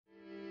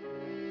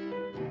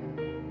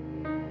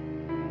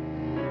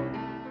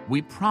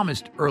We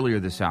promised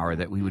earlier this hour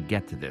that we would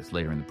get to this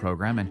later in the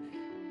program, and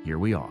here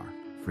we are.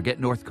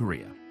 Forget North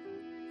Korea.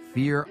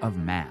 Fear of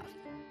math.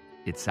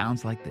 It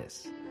sounds like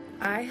this.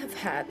 I have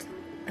had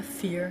a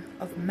fear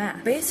of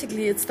math.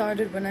 Basically, it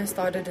started when I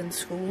started in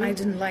school. I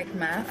didn't like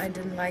math. I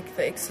didn't like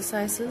the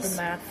exercises.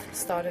 The math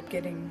started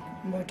getting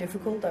more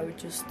difficult. I would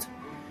just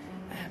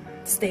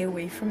stay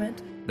away from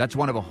it. That's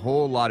one of a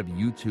whole lot of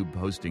YouTube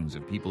postings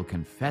of people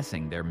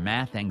confessing their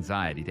math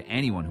anxiety to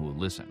anyone who will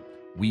listen.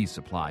 We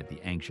supplied the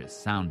anxious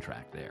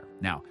soundtrack there.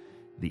 Now,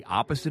 the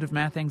opposite of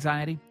math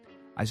anxiety?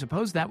 I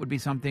suppose that would be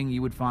something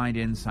you would find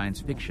in science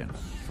fiction.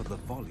 For the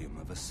volume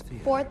of a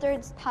sphere.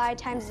 4/3 pi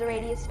times the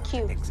radius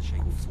cubed.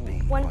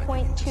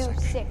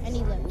 1.26.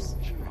 Any ellipse.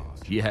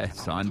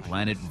 Yes, on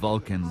planet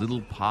Vulcan, little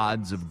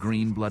pods of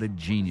green-blooded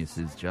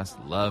geniuses just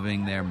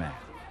loving their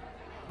math.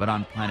 But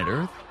on planet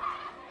Earth?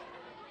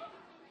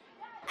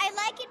 I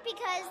like it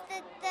because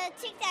the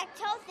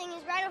tic-tac-toe thing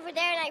is right over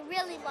there, and I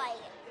really like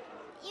it.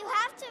 You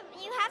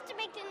have to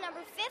make the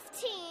number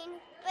 15,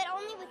 but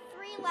only with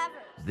 3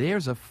 levers.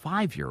 There's a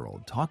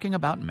 5-year-old talking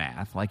about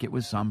math like it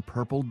was some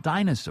purple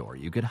dinosaur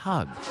you could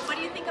hug. What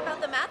do you think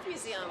about the Math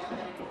Museum?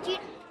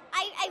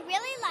 I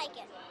really like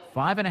it.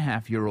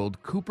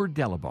 5.5-year-old Cooper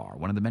Delabar,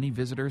 one of the many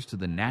visitors to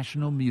the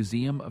National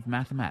Museum of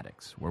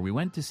Mathematics, where we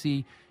went to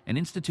see an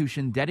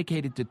institution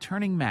dedicated to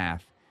turning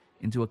math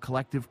into a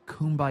collective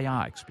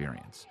kumbaya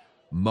experience.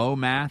 Mo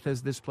Math,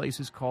 as this place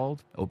is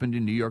called, opened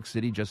in New York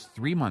City just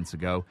 3 months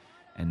ago,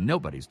 and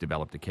nobody's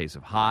developed a case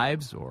of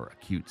hives or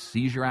acute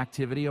seizure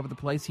activity over the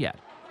place yet.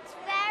 It's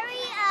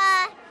very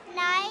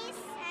nice,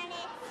 and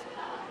it's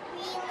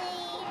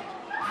really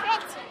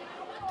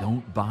pretty.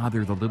 Don't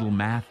bother the little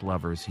math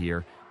lovers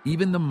here.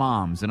 Even the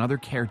moms and other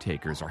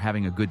caretakers are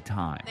having a good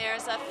time.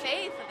 There's a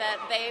faith that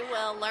they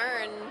will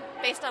learn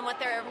based on what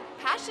they're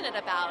passionate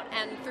about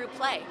and through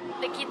play.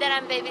 The kid that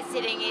I'm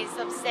babysitting is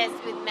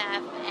obsessed with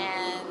math,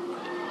 and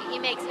he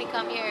makes me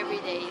come here every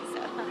day.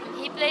 So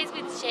he plays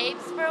with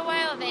shapes for a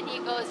while, then he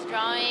goes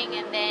drawing,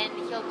 and then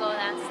he'll go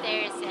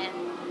downstairs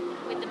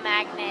and with the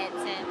magnets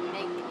and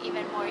make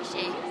even more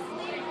shapes.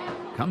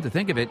 Come to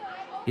think of it,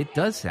 it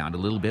does sound a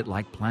little bit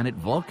like planet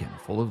Vulcan,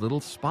 full of little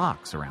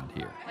Spocks around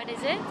here. What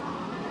is it?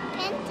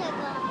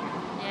 Pentagon.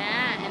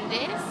 Yeah, and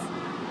this?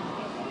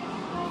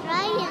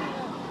 Triangle.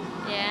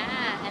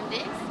 Yeah, and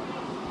this?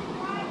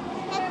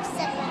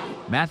 Hexagon.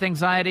 Math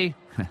anxiety?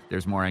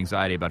 There's more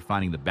anxiety about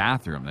finding the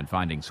bathroom than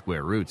finding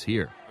square roots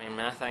here. I mean,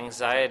 math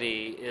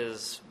anxiety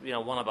is,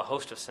 one of a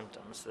host of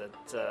symptoms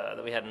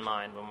that we had in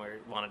mind when we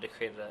wanted to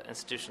create an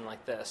institution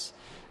like this.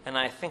 And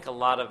I think a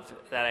lot of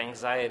that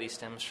anxiety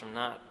stems from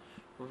not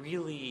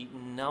really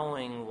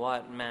knowing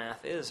what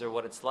math is or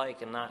what it's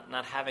like, and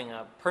not having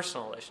a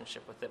personal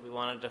relationship with it. We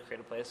wanted to create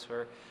a place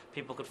where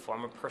people could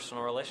form a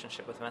personal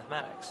relationship with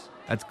mathematics.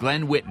 That's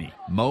Glenn Whitney,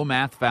 Mo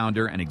Math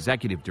founder and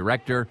executive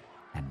director,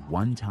 and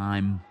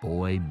one-time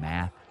boy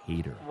math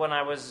hater. When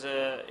I was,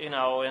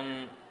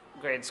 in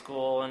grade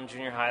school and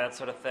junior high, that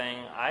sort of thing,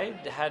 I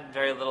had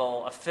very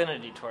little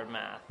affinity toward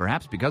math.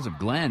 Perhaps because of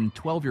Glenn,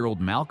 12-year-old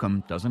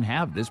Malcolm doesn't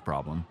have this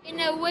problem. In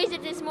a way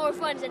that it's more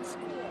fun than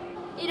school.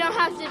 You don't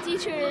have the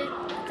teacher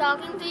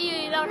talking to you.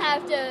 You don't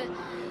have to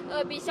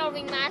be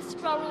solving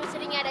math problems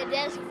sitting at a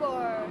desk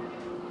for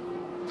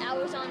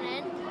hours on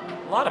end.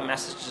 A lot of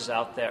messages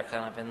out there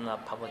kind of in the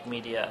public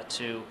media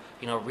to,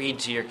 read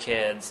to your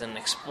kids and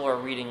explore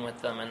reading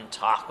with them and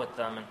talk with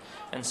them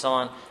and so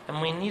on.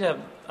 And we need a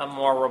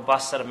more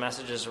robust set of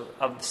messages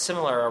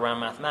similar around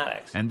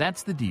mathematics. And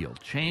that's the deal.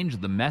 Change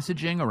the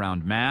messaging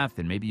around math,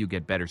 and maybe you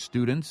get better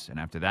students, and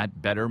after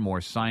that, better,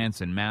 more science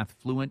and math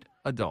fluent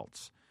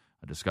adults.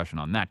 A discussion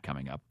on that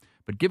coming up.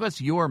 But give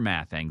us your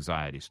math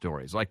anxiety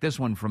stories, like this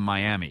one from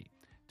Miami.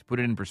 To put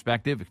it in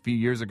perspective, a few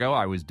years ago,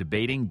 I was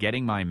debating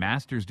getting my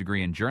master's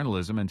degree in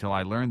journalism until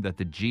I learned that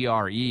the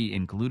GRE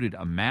included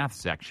a math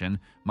section,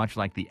 much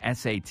like the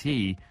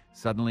SAT.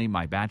 Suddenly,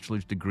 my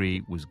bachelor's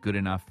degree was good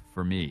enough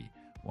for me.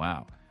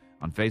 Wow.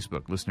 On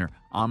Facebook, listener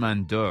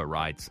Aman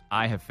writes,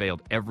 I have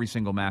failed every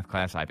single math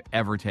class I've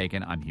ever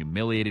taken. I'm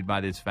humiliated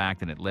by this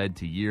fact, and it led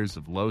to years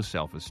of low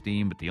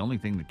self-esteem. But the only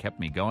thing that kept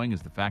me going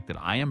is the fact that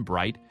I am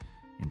bright,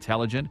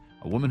 intelligent,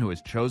 a woman who has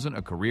chosen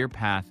a career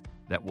path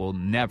that will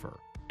never,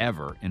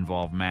 ever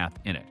involve math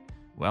in it.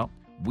 Well,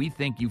 we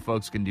think you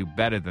folks can do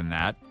better than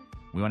that.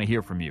 We want to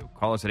hear from you.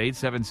 Call us at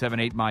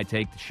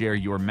 877-8MY-TAKE to share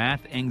your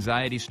math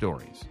anxiety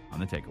stories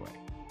on The Takeaway.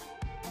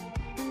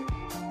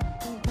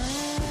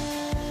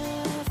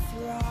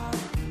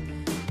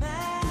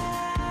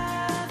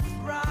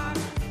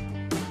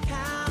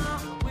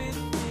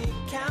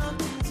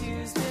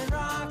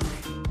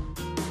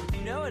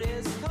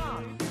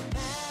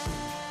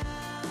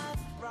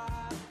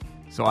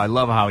 So I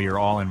love how you're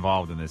all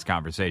involved in this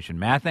conversation.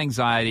 Math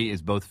anxiety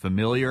is both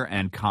familiar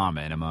and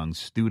common among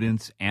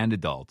students and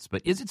adults.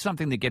 But is it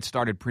something that gets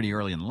started pretty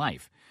early in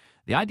life?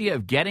 The idea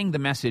of getting the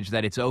message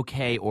that it's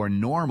okay or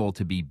normal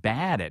to be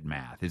bad at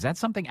math, is that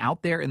something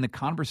out there in the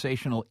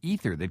conversational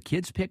ether that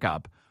kids pick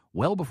up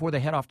well before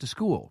they head off to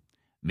school?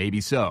 Maybe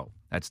so.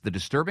 That's the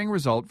disturbing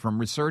result from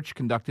research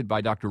conducted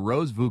by Dr.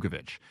 Rose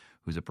Vukovic,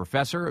 who's a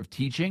professor of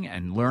teaching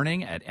and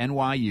learning at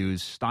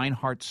NYU's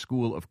Steinhardt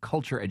School of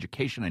Culture,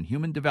 Education, and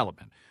Human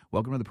Development.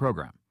 Welcome to the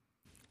program.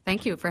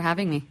 Thank you for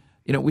having me.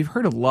 You know, we've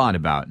heard a lot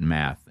about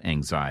math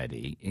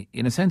anxiety.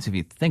 In a sense, if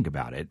you think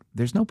about it,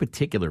 there's no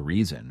particular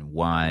reason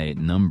why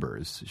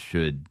numbers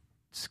should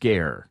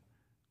scare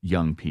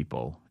young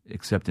people,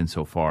 except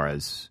insofar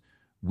as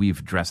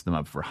we've dressed them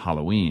up for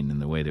Halloween in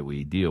the way that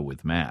we deal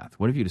with math.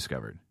 What have you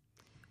discovered?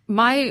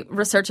 My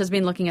research has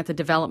been looking at the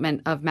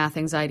development of math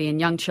anxiety in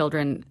young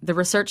children. The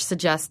research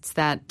suggests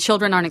that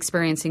children aren't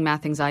experiencing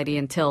math anxiety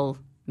until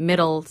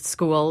middle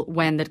school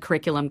when the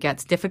curriculum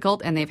gets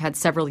difficult and they've had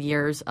several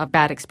years of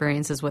bad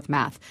experiences with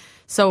math.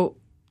 So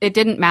it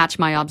didn't match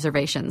my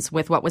observations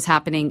with what was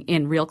happening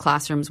in real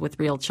classrooms with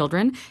real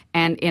children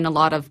and in a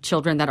lot of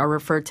children that are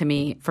referred to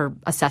me for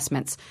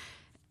assessments.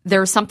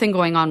 There's something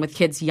going on with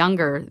kids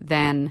younger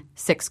than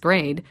 6th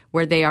grade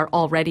where they are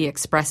already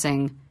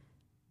expressing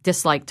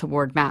dislike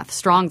toward math,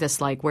 strong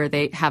dislike, where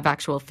they have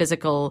actual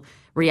physical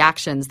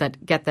reactions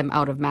that get them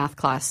out of math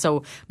class.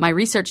 So my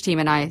research team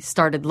and I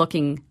started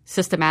looking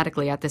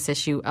systematically at this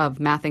issue of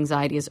math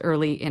anxiety as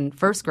early in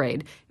 1st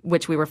grade,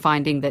 which we were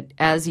finding that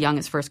as young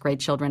as 1st grade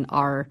children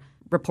are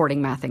reporting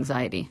math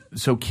anxiety.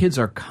 So kids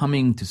are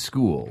coming to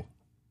school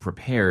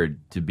prepared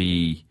to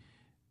be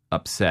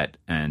upset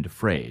and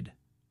afraid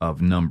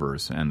of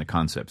numbers and the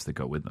concepts that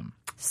go with them.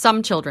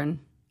 Some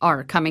children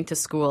are coming to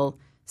school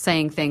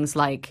saying things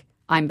like,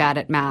 I'm bad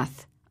at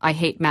math, I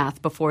hate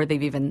math, before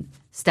they've even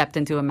stepped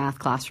into a math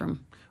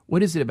classroom.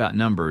 What is it about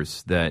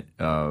numbers that,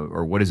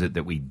 or what is it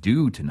that we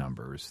do to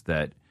numbers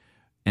that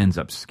ends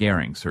up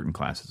scaring certain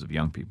classes of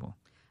young people?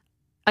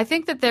 I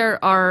think that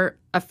there are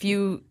a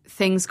few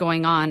things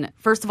going on.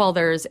 First of all,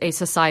 there's a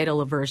societal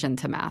aversion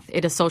to math.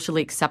 It is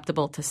socially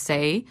acceptable to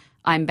say,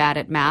 I'm bad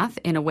at math,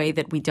 in a way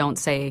that we don't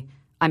say,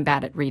 I'm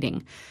bad at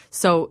reading.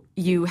 So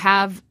you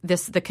have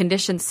the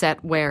condition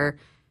set where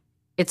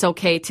it's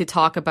okay to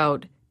talk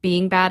about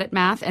being bad at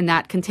math, and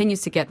that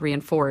continues to get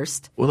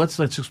reinforced. Well, let's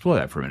explore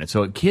that for a minute.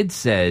 So a kid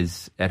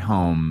says at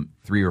home,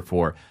 3 or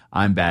 4,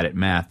 I'm bad at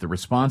math. The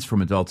response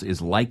from adults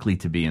is likely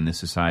to be in this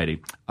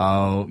society,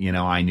 oh,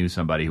 I knew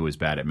somebody who was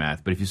bad at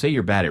math. But if you say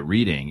you're bad at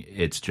reading,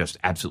 it's just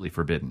absolutely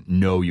forbidden.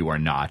 No, you are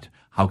not.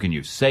 How can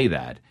you say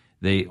that?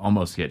 They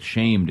almost get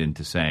shamed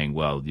into saying,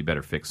 well, you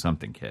better fix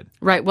something, kid.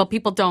 Right. Well,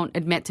 people don't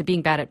admit to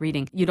being bad at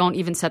reading. You don't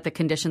even set the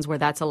conditions where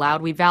that's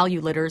allowed. We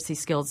value literacy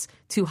skills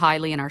too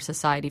highly in our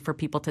society for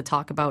people to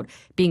talk about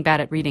being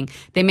bad at reading.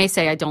 They may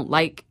say, I don't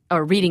like,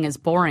 or reading is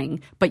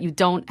boring, but you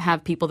don't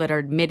have people that are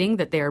admitting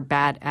that they are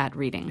bad at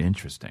reading.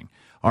 Interesting.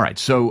 All right.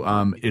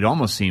 So it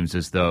almost seems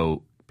as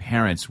though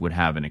parents would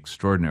have an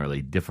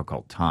extraordinarily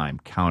difficult time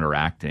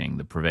counteracting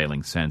the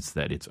prevailing sense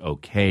that it's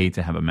okay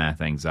to have a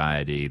math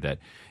anxiety, that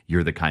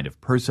you're the kind of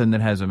person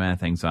that has a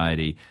math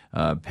anxiety.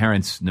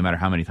 Parents, no matter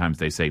how many times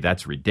they say,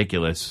 that's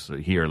ridiculous,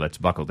 here, let's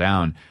buckle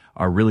down,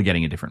 are really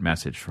getting a different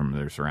message from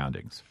their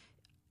surroundings.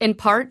 In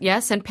part,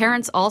 yes, and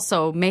parents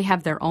also may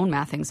have their own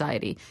math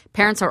anxiety.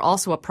 Parents are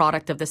also a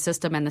product of the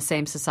system and the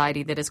same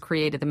society that has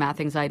created the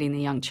math anxiety in the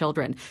young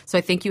children. So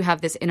I think you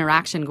have this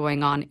interaction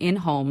going on in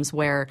homes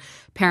where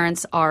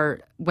parents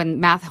are, when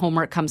math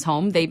homework comes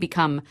home, they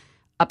become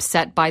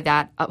upset by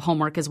that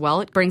homework as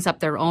well. It brings up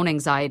their own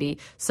anxiety.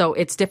 So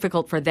it's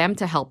difficult for them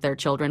to help their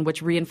children,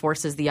 which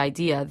reinforces the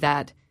idea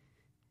that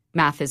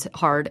math is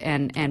hard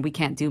and we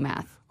can't do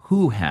math.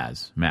 Who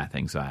has math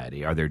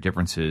anxiety? Are there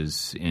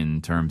differences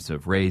in terms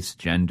of race,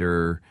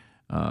 gender,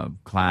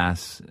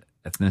 class,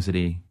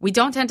 ethnicity? We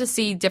don't tend to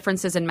see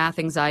differences in math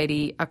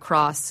anxiety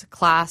across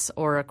class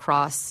or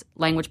across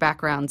language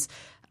backgrounds.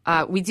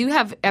 We do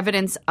have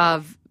evidence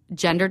of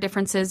gender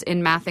differences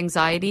in math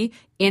anxiety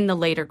in the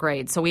later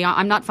grades. So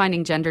I'm not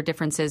finding gender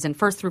differences in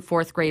 1st through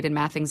 4th grade in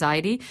math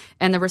anxiety.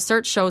 And the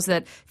research shows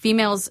that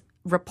females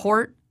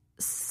report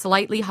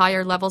slightly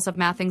higher levels of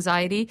math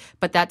anxiety,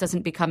 but that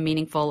doesn't become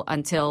meaningful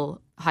until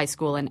high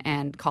school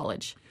and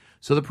college.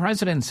 So the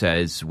president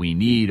says we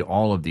need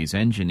all of these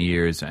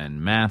engineers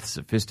and math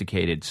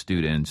sophisticated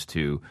students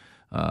to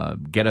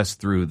get us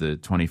through the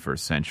 21st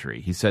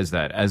century. He says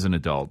that as an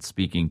adult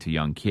speaking to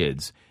young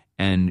kids,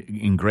 and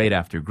in grade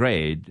after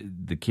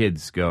grade, the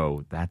kids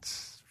go,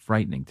 that's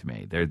frightening to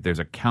me. There's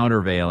a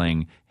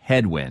countervailing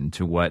headwind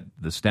to what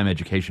the STEM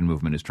education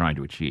movement is trying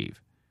to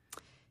achieve.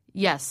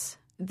 Yes.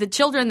 The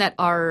children that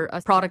are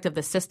a product of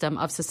the system,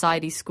 of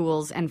society,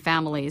 schools, and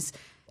families,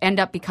 end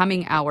up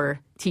becoming our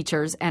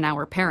teachers and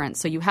our parents.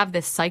 So you have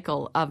this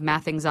cycle of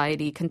math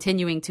anxiety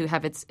continuing to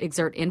have its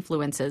exert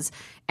influences,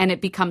 and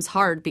it becomes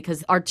hard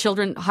because our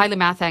children, highly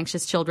math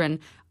anxious children,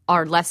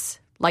 are less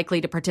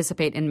likely to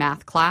participate in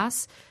math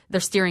class.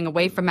 They're steering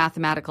away from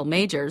mathematical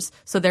majors,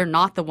 so they're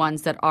not the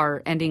ones that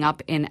are ending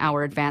up in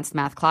our advanced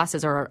math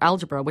classes or our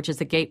algebra, which is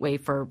the gateway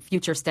for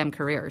future STEM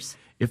careers.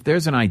 If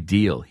there's an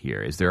ideal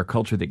here, is there a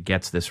culture that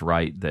gets this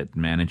right, that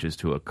manages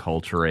to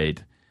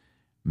acculturate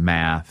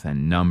math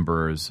and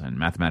numbers and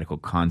mathematical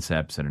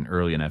concepts at an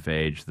early enough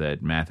age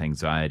that math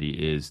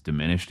anxiety is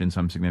diminished in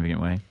some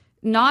significant way?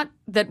 Not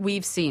that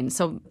we've seen.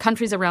 So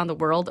countries around the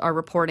world are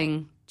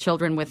reporting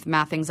children with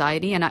math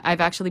anxiety, and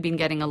I've actually been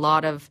getting a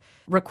lot of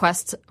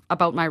requests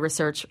about my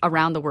research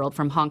around the world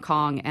from Hong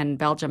Kong and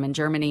Belgium and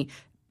Germany,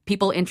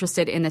 people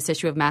interested in this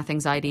issue of math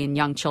anxiety in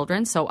young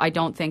children. So I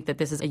don't think that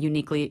this is a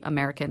uniquely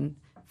American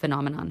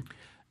phenomenon.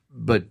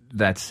 But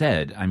that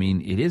said, I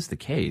mean, it is the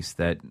case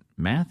that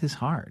math is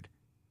hard,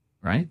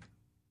 right?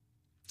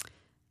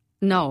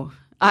 No,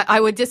 I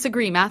would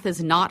disagree. Math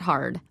is not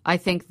hard. I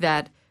think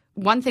that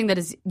one thing that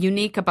is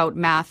unique about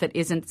math that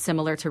isn't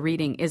similar to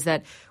reading is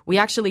that we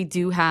actually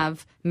do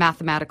have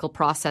mathematical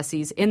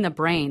processes in the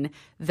brain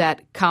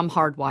that come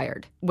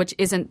hardwired, which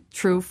isn't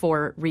true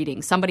for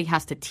reading. Somebody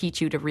has to teach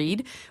you to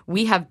read.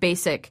 We have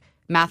basic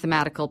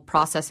mathematical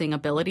processing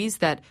abilities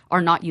that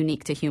are not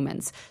unique to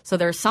humans. So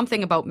there's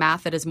something about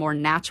math that is more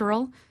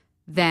natural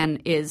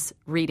than is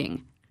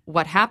reading.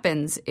 What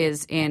happens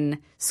is in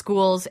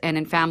schools and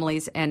in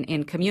families and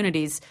in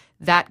communities,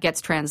 that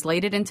gets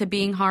translated into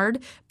being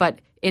hard. But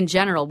in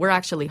general, we're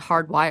actually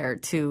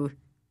hardwired to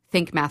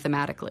think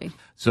mathematically.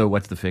 So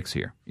what's the fix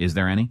here? Is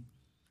there any?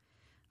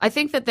 I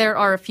think that there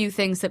are a few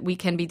things that we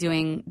can be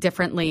doing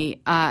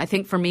differently. I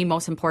think for me,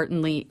 most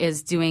importantly,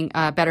 is doing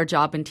a better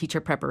job in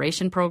teacher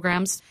preparation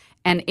programs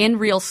and in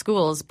real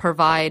schools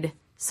provide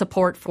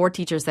support for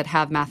teachers that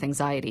have math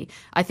anxiety.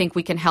 I think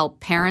we can help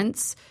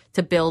parents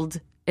to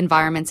build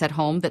environments at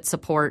home that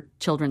support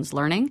children's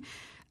learning.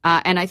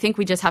 And I think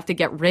we just have to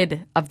get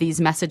rid of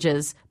these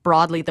messages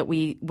broadly that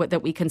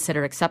we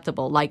consider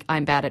acceptable, like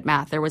I'm bad at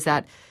math. There was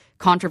that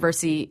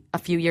controversy a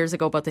few years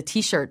ago about the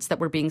T-shirts that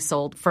were being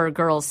sold for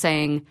girls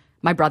saying,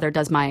 my brother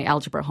does my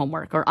algebra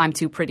homework, or I'm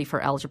too pretty for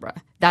algebra.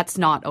 That's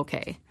not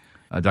okay.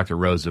 Dr.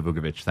 Rose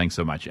Vukovic, thanks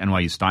so much.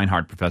 NYU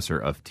Steinhardt Professor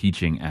of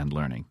Teaching and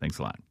Learning. Thanks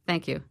a lot.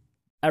 Thank you.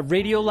 At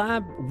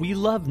Radiolab, we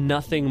love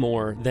nothing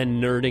more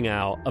than nerding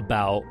out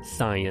about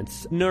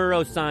science,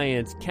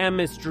 neuroscience,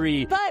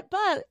 chemistry.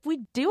 But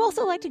we do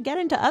also like to get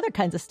into other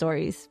kinds of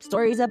stories.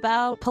 Stories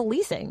about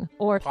policing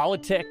or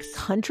politics,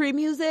 country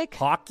music,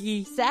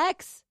 hockey,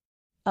 sex,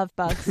 of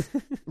bugs.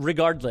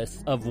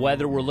 Regardless of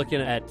whether we're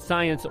looking at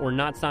science or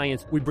not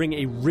science, we bring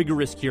a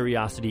rigorous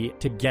curiosity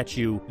to get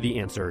you the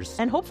answers.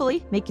 And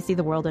hopefully make you see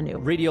the world anew.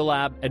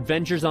 Radiolab,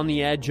 adventures on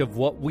the edge of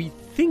what we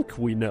think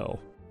we know.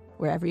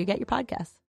 Wherever you get your podcasts.